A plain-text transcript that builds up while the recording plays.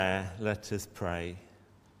Let us pray.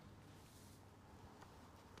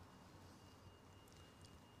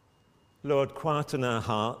 Lord, quieten our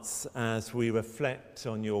hearts as we reflect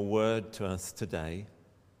on your word to us today.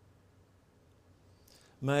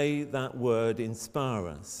 May that word inspire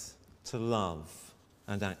us to love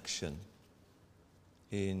and action.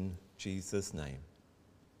 In Jesus' name,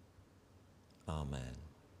 amen.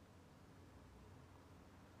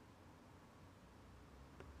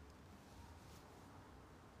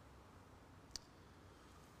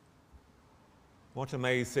 What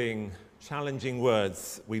amazing, challenging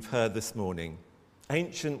words we've heard this morning.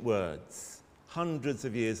 Ancient words, hundreds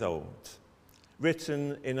of years old,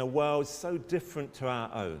 written in a world so different to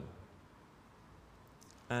our own,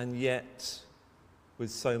 and yet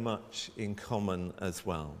with so much in common as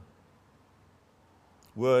well.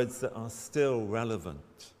 Words that are still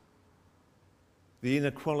relevant. The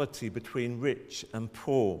inequality between rich and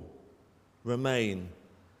poor remain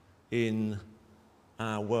in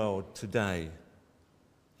our world today,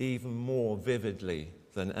 even more vividly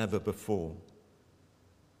than ever before.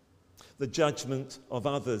 The judgment of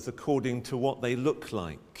others according to what they look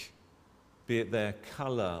like, be it their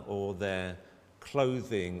colour or their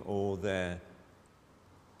clothing or their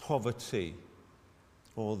poverty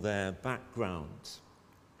or their background,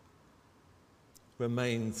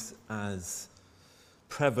 remains as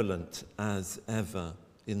prevalent as ever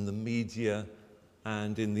in the media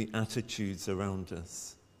and in the attitudes around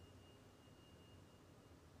us.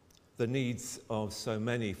 The needs of so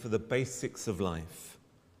many for the basics of life,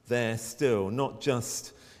 there still, not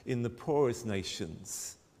just in the poorest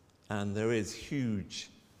nations, and there is huge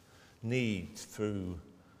need through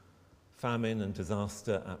famine and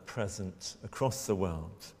disaster at present across the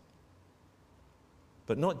world.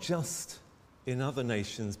 But not just in other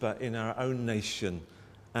nations, but in our own nation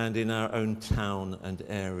and in our own town and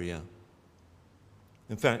area.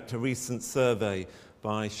 In fact, a recent survey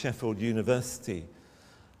by Sheffield University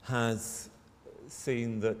has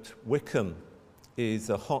seen that Wickham is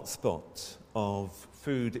a hotspot of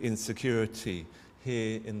food insecurity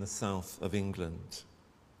here in the south of England.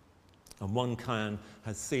 And one can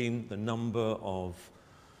has seen the number of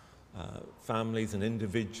families and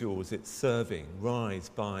individuals it's serving rise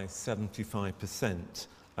by 75%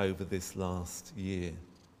 over this last year.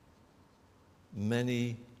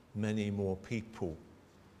 Many, many more people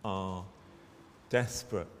are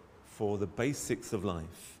desperate for the basics of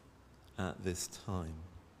life at this time.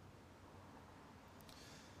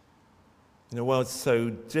 In a world so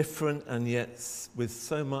different and yet with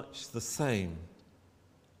so much the same,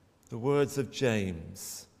 the words of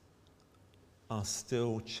James are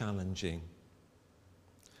still challenging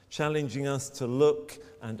us to look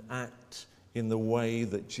and act in the way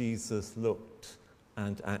that Jesus looked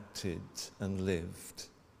and acted and lived.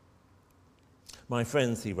 My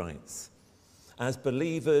friends, he writes, as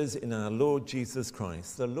believers in our Lord Jesus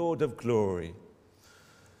Christ, the Lord of glory,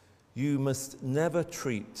 you must never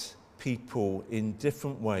treat people in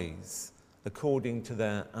different ways according to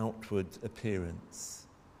their outward appearance.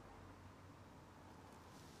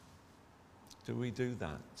 Do we do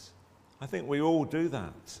that? I think we all do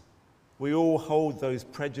that. We all hold those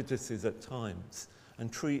prejudices at times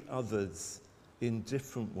and treat others in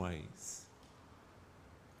different ways,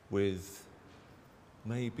 with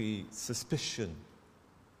maybe suspicion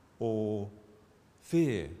or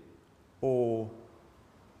fear or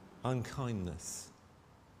unkindness.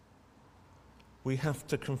 We have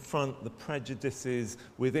to confront the prejudices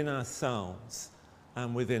within ourselves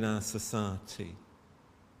and within our society.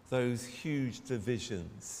 Those huge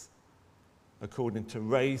divisions according to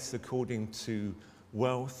race, according to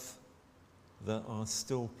wealth, that are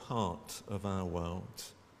still part of our world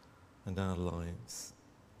and our lives.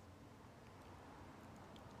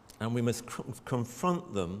 And we must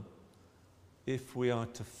confront them if we are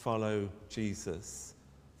to follow Jesus,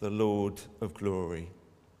 the Lord of glory.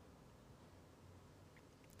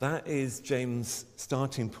 That is James'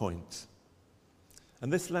 starting point.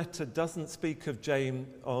 And this letter doesn't speak of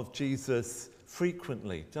Jesus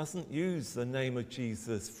frequently, doesn't use the name of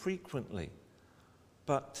Jesus frequently,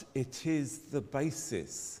 but it is the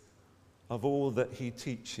basis of all that he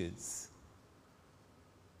teaches,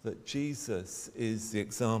 that Jesus is the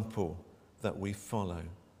example that we follow.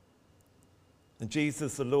 And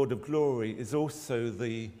Jesus, the Lord of glory, is also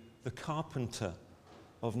the carpenter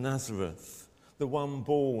of Nazareth, the one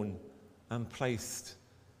born and placed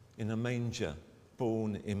in a manger,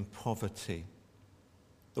 born in poverty,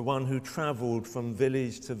 the one who travelled from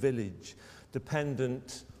village to village,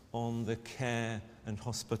 dependent on the care and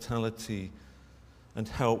hospitality and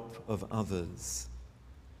help of others,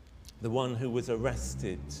 the one who was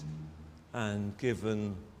arrested and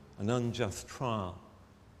given an unjust trial,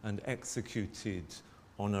 and executed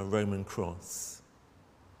on a Roman cross.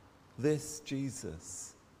 This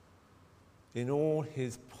Jesus, in all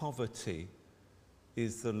his poverty,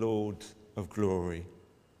 is the Lord of glory.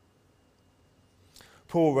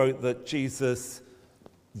 Paul wrote that Jesus,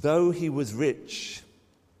 though he was rich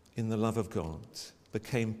in the love of God,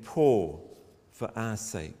 became poor for our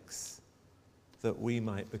sakes, that we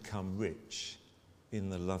might become rich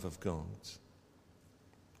in the love of God.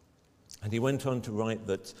 And he went on to write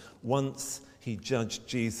that once he judged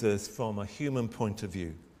Jesus from a human point of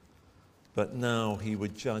view, but now he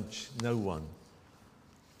would judge no one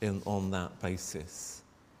on that basis.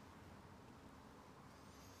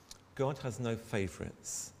 God has no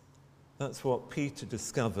favourites. That's what Peter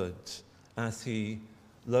discovered as he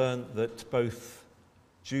learned that both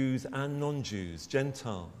Jews and non-Jews,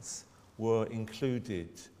 Gentiles, were included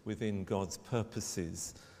within God's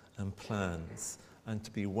purposes and plans and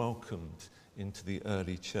to be welcomed into the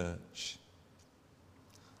early church.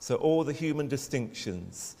 So all the human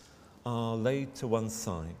distinctions are laid to one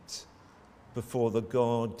side before the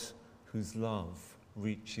God whose love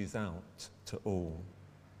reaches out to all.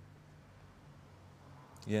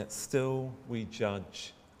 Yet still we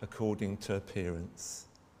judge according to appearance.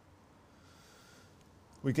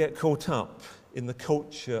 We get caught up in the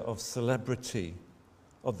culture of celebrity,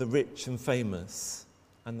 of the rich and famous,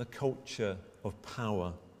 and the culture of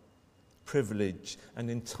power. Privilege and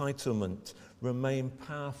entitlement remain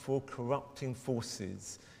powerful, corrupting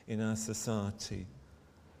forces in our society,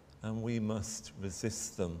 and we must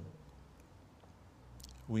resist them.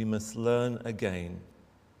 We must learn again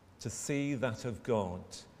to see that of God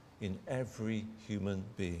in every human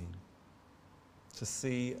being, to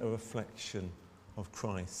see a reflection of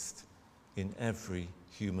Christ in every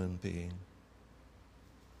human being.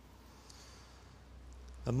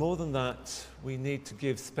 And more than that, we need to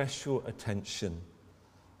give special attention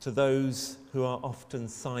to those who are often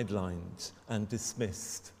sidelined and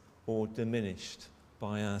dismissed or diminished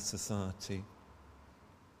by our society.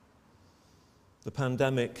 The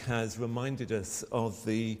pandemic has reminded us of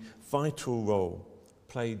the vital role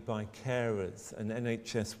played by carers and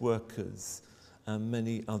NHS workers and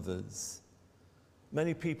many others.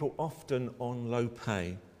 Many people often on low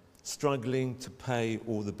pay, struggling to pay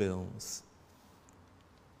all the bills.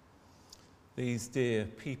 These dear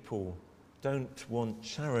people don't want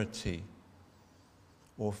charity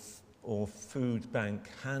or food bank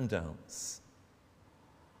handouts.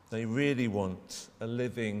 They really want a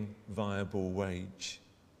living, viable wage.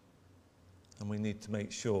 And we need to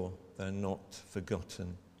make sure they're not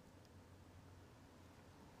forgotten.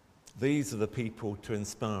 These are the people to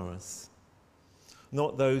inspire us,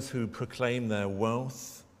 not those who proclaim their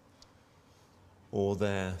wealth or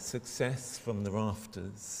their success from the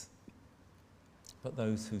rafters, but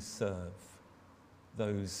those who serve,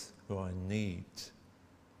 those who are in need,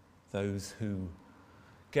 those who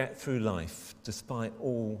get through life despite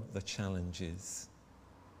all the challenges.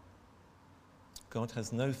 God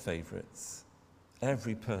has no favourites.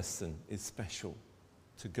 Every person is special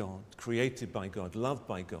to God, created by God, loved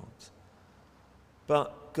by God.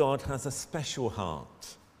 But God has a special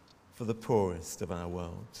heart for the poorest of our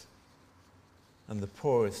world and the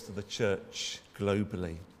poorest of the church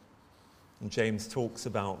globally. And James talks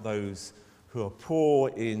about those who are poor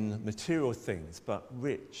in material things but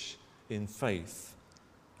rich in faith.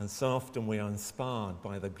 And so often we are inspired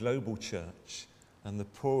by the global church and the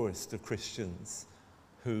poorest of Christians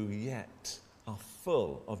who yet are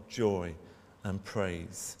full of joy and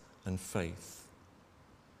praise and faith.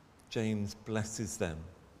 James blesses them.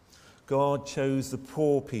 God chose the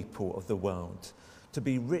poor people of the world to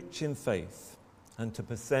be rich in faith and to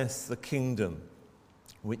possess the kingdom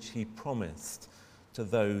which he promised to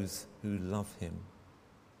those who love him.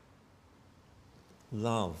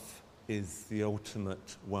 Love is the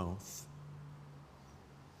ultimate wealth.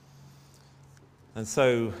 And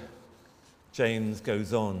so James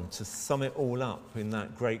goes on to sum it all up in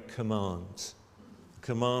that great command. A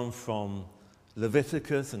command from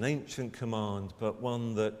Leviticus, an ancient command, but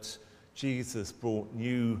one that Jesus brought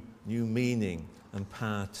new meaning and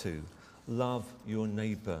power to. Love your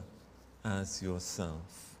neighbour as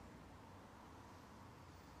yourself.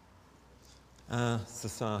 Our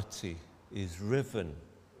society is riven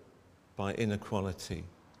by inequality.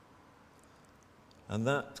 And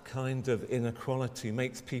that kind of inequality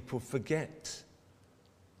makes people forget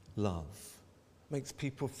love, makes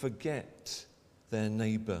people forget their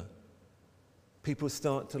neighbour. People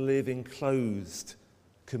start to live in closed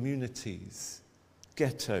communities,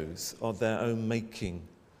 ghettos of their own making,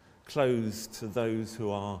 closed to those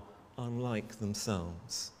who are unlike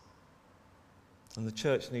themselves. And the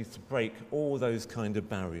church needs to break all those kind of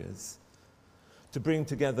barriers, to bring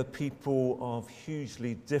together people of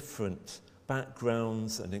hugely different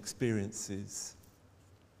backgrounds and experiences.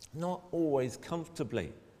 Not always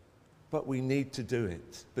comfortably, but we need to do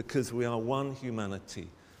it because we are one humanity,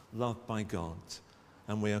 loved by God,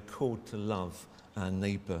 and we are called to love our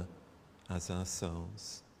neighbour as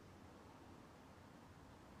ourselves.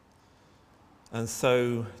 And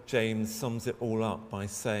so James sums it all up by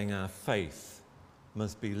saying our faith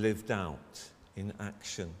must be lived out in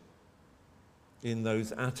action, in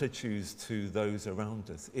those attitudes to those around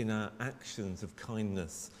us, in our actions of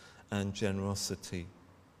kindness and generosity.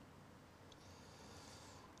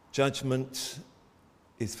 Judgment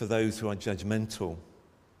is for those who are judgmental,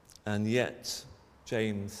 and yet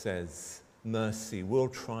James says mercy will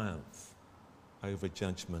triumph over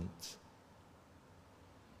judgment.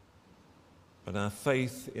 But our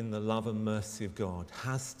faith in the love and mercy of God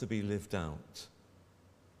has to be lived out.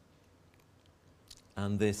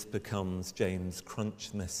 And this becomes James'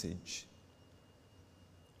 crunch message.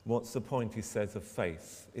 What's the point, he says, of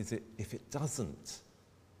faith? Is it if it doesn't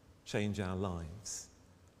change our lives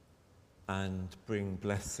and bring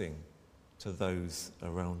blessing to those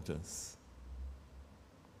around us?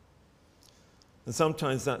 And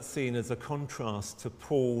sometimes that's seen as a contrast to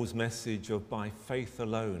Paul's message of by faith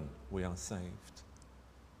alone we are saved.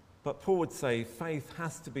 But Paul would say faith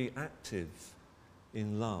has to be active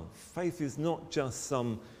in love. Faith is not just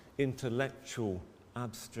some intellectual,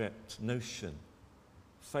 abstract notion.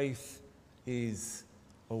 Faith is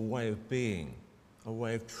a way of being, a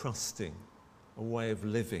way of trusting, a way of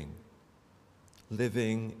living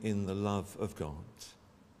in the love of God.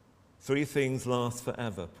 3 things last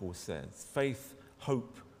forever, Paul says: faith,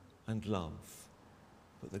 hope, and love.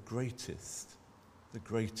 But the greatest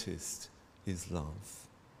is love.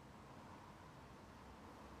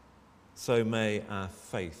 So may our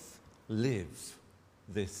faith live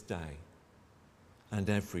this day and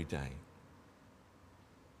every day.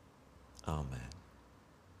 Amen.